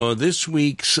For this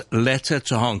week's letter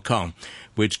to Hong Kong,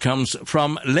 which comes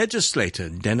from Legislator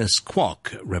Dennis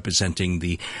Kwok, representing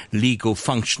the legal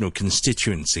functional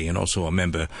constituency and also a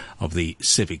member of the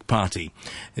Civic Party.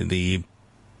 The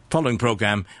following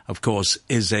program, of course,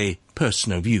 is a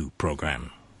personal view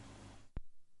program.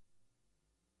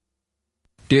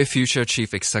 Dear future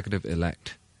Chief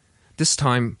Executive-elect, this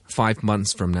time, 5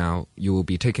 months from now, you will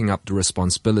be taking up the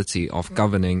responsibility of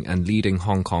governing and leading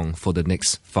Hong Kong for the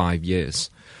next 5 years.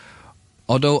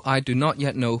 Although I do not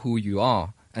yet know who you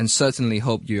are, and certainly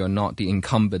hope you are not the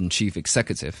incumbent chief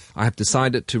executive, I have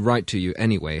decided to write to you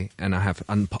anyway, and I have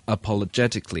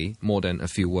unapologetically more than a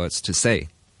few words to say.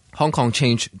 Hong Kong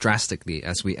changed drastically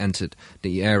as we entered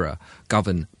the era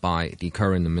governed by the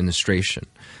current administration,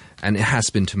 and it has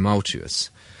been tumultuous.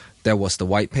 There was the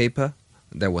white paper,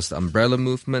 there was the umbrella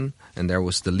movement, and there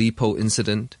was the Lipo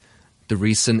incident, the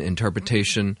recent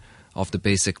interpretation of the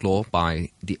Basic Law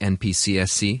by the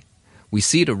NPCSC. We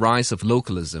see the rise of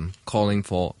localism calling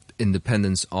for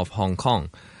independence of Hong Kong,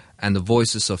 and the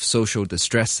voices of social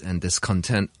distress and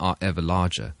discontent are ever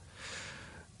larger.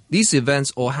 These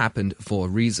events all happened for a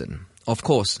reason. Of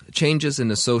course, changes in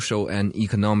the social and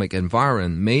economic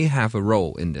environment may have a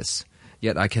role in this,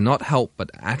 yet I cannot help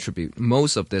but attribute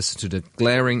most of this to the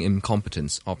glaring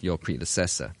incompetence of your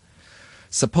predecessor.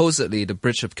 Supposedly the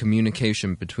bridge of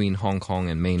communication between Hong Kong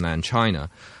and mainland China,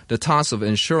 the task of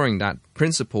ensuring that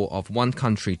principle of one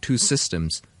country, two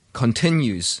systems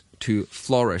continues to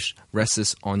flourish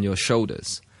rests on your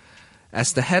shoulders.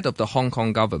 As the head of the Hong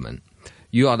Kong government,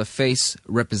 you are the face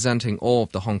representing all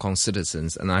of the Hong Kong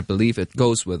citizens, and I believe it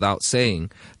goes without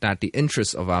saying that the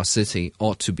interests of our city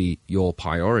ought to be your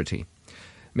priority.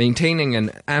 Maintaining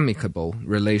an amicable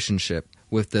relationship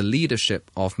with the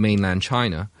leadership of mainland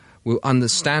China will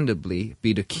understandably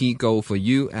be the key goal for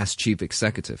you as chief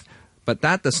executive, but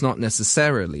that does not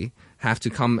necessarily have to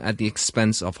come at the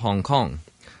expense of Hong Kong,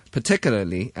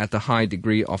 particularly at the high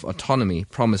degree of autonomy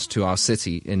promised to our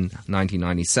city in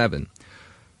 1997.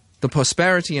 The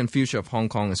prosperity and future of Hong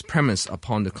Kong is premised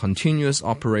upon the continuous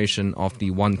operation of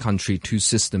the one country, two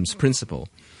systems principle,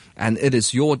 and it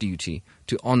is your duty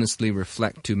to honestly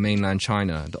reflect to mainland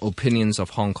China the opinions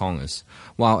of Hong Kongers,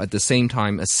 while at the same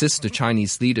time assist the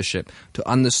Chinese leadership to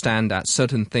understand that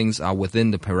certain things are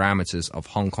within the parameters of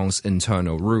Hong Kong's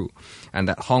internal rule, and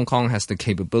that Hong Kong has the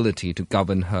capability to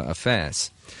govern her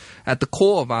affairs. At the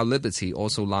core of our liberty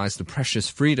also lies the precious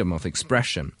freedom of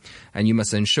expression, and you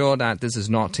must ensure that this is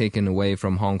not taken away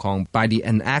from Hong Kong by the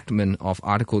enactment of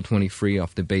Article 23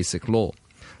 of the Basic Law.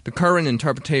 The current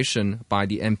interpretation by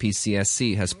the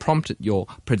NPCSC has prompted your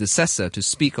predecessor to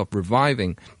speak of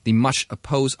reviving the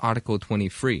much-opposed Article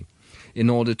 23 in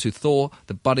order to thaw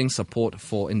the budding support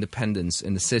for independence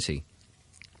in the city.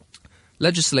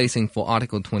 Legislating for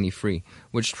Article 23,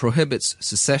 which prohibits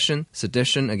secession,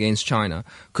 sedition against China,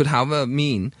 could however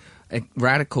mean a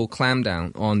radical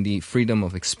clampdown on the freedom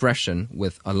of expression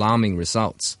with alarming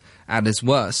results. At its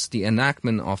worst, the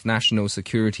enactment of national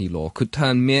security law could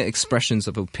turn mere expressions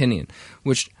of opinion,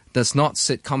 which does not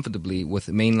sit comfortably with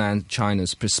mainland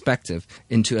China's perspective,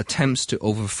 into attempts to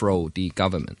overthrow the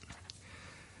government.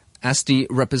 As the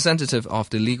representative of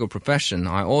the legal profession,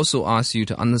 I also ask you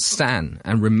to understand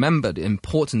and remember the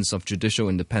importance of judicial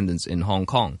independence in Hong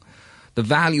Kong. The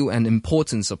value and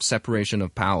importance of separation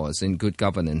of powers in good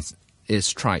governance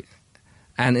is trite,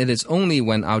 and it is only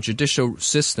when our judicial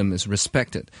system is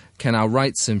respected can our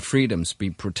rights and freedoms be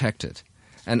protected.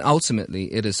 And ultimately,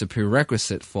 it is a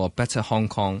prerequisite for a better Hong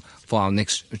Kong for our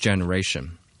next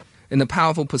generation. In the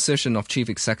powerful position of Chief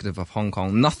Executive of Hong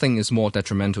Kong, nothing is more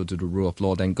detrimental to the rule of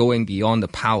law than going beyond the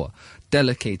power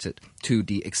delegated to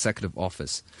the executive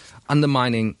office,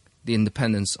 undermining the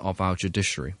independence of our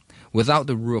judiciary. Without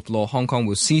the rule of law, Hong Kong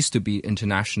will cease to be an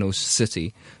international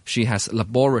city she has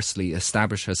laboriously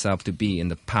established herself to be in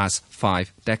the past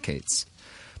 5 decades.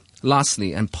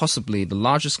 Lastly, and possibly the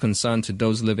largest concern to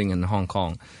those living in Hong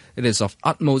Kong, it is of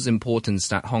utmost importance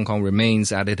that Hong Kong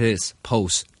remains as it is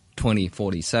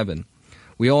post-2047.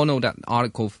 We all know that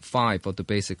Article 5 of the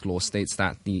Basic Law states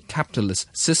that the capitalist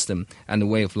system and the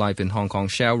way of life in Hong Kong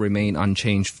shall remain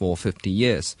unchanged for 50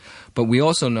 years. But we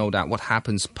also know that what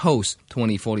happens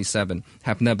post-2047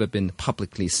 have never been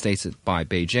publicly stated by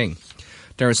Beijing.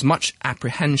 There is much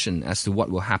apprehension as to what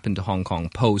will happen to Hong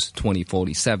Kong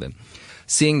post-2047.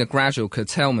 Seeing the gradual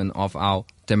curtailment of our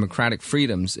democratic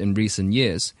freedoms in recent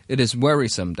years, it is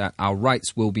worrisome that our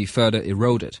rights will be further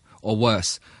eroded, or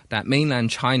worse, that mainland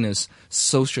China's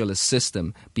socialist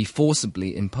system be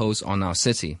forcibly imposed on our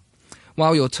city.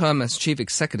 While your term as chief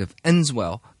executive ends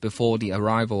well before the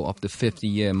arrival of the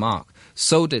 50-year mark,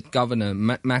 so did Governor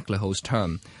McLeod's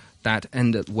term. that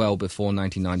ended well before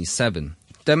 1997,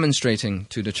 demonstrating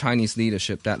to the Chinese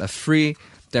leadership that a free,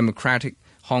 democratic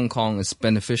Hong Kong is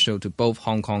beneficial to both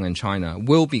Hong Kong and China,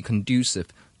 will be conducive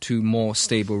to more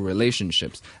stable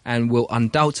relationships, and will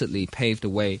undoubtedly pave the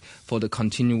way for the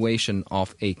continuation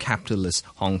of a capitalist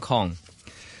Hong Kong.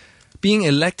 Being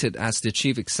elected as the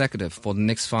chief executive for the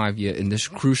next 5 years in this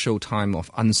crucial time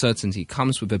of uncertainty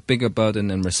comes with a bigger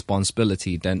burden and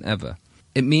responsibility than ever.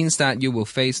 It means that you will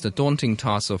face the daunting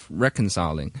task of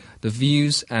reconciling the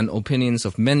views and opinions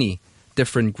of many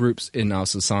different groups in our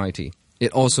society.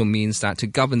 It also means that to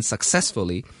govern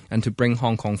successfully and to bring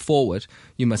Hong Kong forward,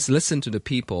 you must listen to the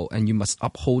people and you must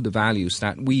uphold the values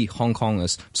that we Hong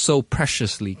Kongers so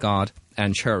preciously guard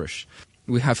and cherish.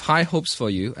 We have high hopes for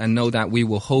you and know that we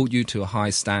will hold you to a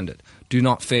high standard. Do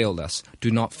not fail us. Do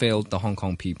not fail the Hong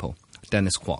Kong people. Dennis Kwok.